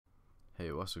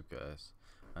Hey, what's up guys,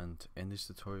 and in this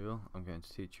tutorial I'm going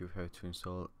to teach you how to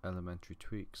install elementary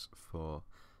tweaks for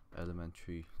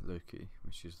elementary Loki,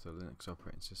 which is the Linux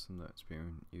operating system that's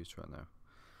being used right now.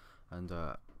 And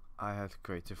I had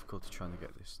great difficulty trying to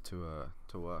get this to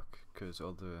work because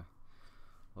all the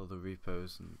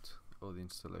repos and all the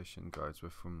installation guides were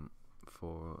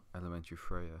for elementary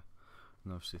Freya,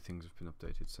 and obviously things have been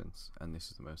updated since, and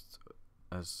this is the most,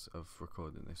 as of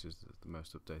recording, this is the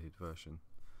most updated version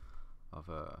of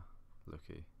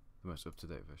Loki, the most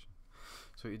up-to-date version.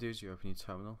 So what you do is you open your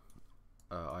terminal,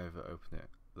 either open it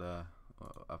there,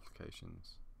 or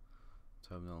applications,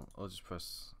 terminal, or just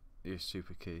press your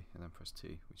super key and then press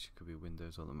T, which could be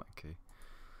Windows or the Mac key.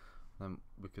 Then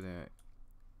we're gonna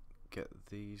get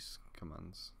these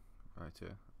commands right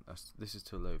here. This is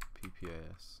to load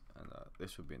PPAS, and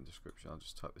this will be in the description. I'll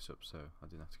just type this up so I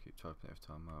didn't have to keep typing every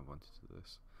time I wanted to do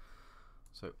this.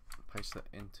 So paste that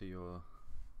into your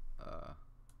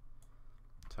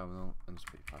terminal and just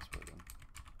put your password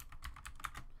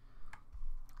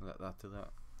in. Let that do that.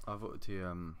 I've already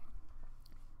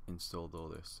installed all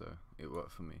this, so it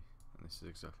worked for me, and this is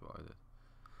exactly what I did.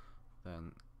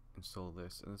 Then install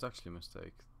this, and there's actually a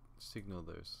mistake. Signal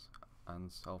those,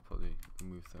 and I'll probably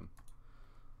remove them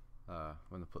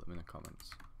when I put them in the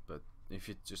comments. But if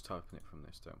you're just typing it from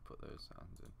this, don't put those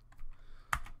and in.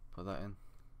 Put that in.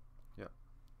 Yep.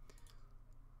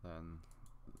 Then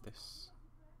this,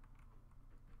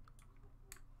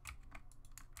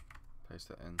 paste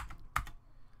that in.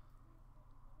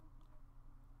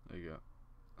 There you go.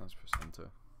 Let's press enter.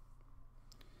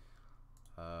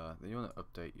 Then you want to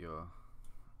update your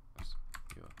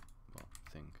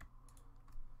thing.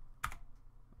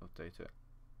 Update it.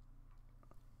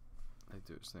 Let it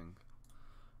do its thing,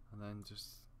 and then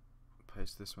just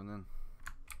paste this one in.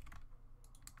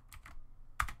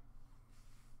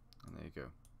 And there you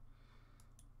go.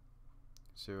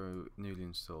 0 newly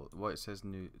installed. What it says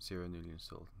 0 newly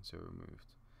installed and 0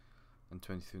 removed, and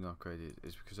 23 not upgraded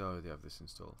is because I already have this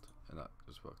installed, and that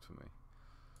just worked for me.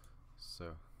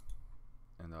 So,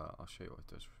 and I'll show you what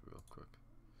it does real quick.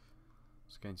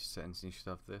 So go into settings, and you should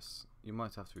have this. You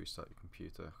might have to restart your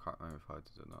computer. I can't remember if I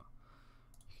did or not.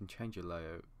 You can change your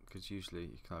layout, because usually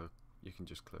you can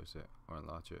just close it or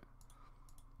enlarge it.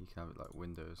 You can have it like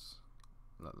Windows,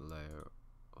 like the layout,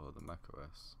 or the Mac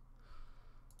OS.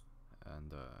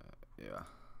 And yeah,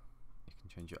 you can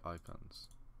change your icons,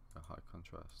 high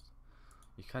contrast.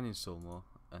 You can install more,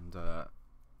 and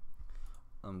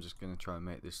I'm just going to try and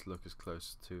make this look as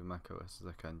close to Mac OS as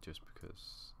I can, just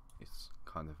because it's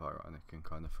kind of ironic and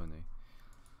kind of funny.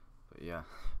 But yeah,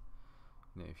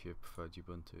 you know, if you preferred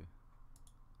Ubuntu,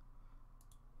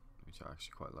 which I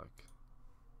actually quite like.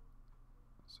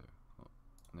 So, oh,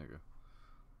 there you go.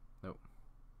 Nope.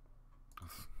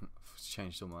 I've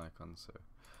changed all my icons, so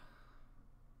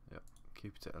yep,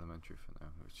 keep it to elementary for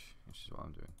now, which is what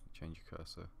I'm doing. Change your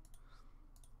cursor,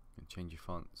 and change your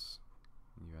fonts,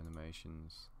 and your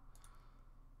animations.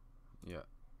 Yeah,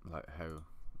 like how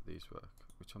these work,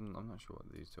 which I'm not sure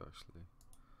what these do actually.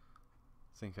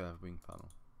 I think I have a wing panel.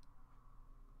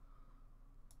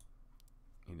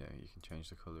 You know, you can change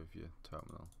the color of your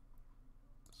terminal.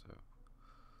 So,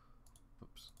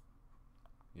 oops,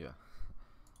 yeah,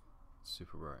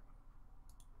 super bright,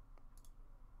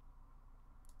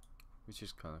 which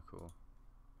is kind of cool.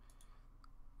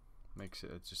 Makes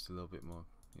it just a little bit more,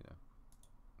 you know,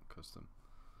 custom.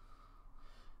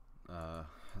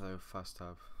 Hello fast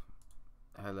tab,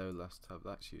 hello last tab,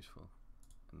 that's useful,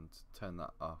 and turn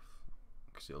that off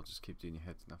because it'll just keep doing your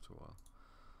head in after a while.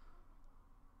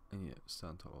 And yeah,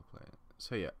 start to play it.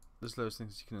 So yeah, there's loads of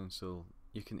things you can install.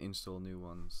 You can install new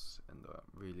ones and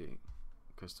really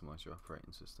customize your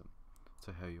operating system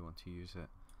to how you want to use it.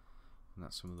 And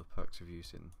that's some of the perks of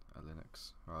using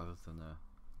Linux rather than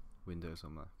Windows or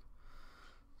Mac.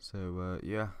 So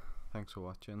yeah, thanks for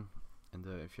watching. And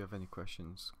if you have any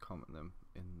questions, comment them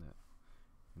in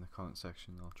the comment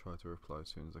section. I'll try to reply as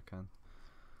soon as I can.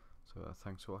 So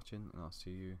thanks for watching, and I'll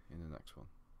see you in the next one.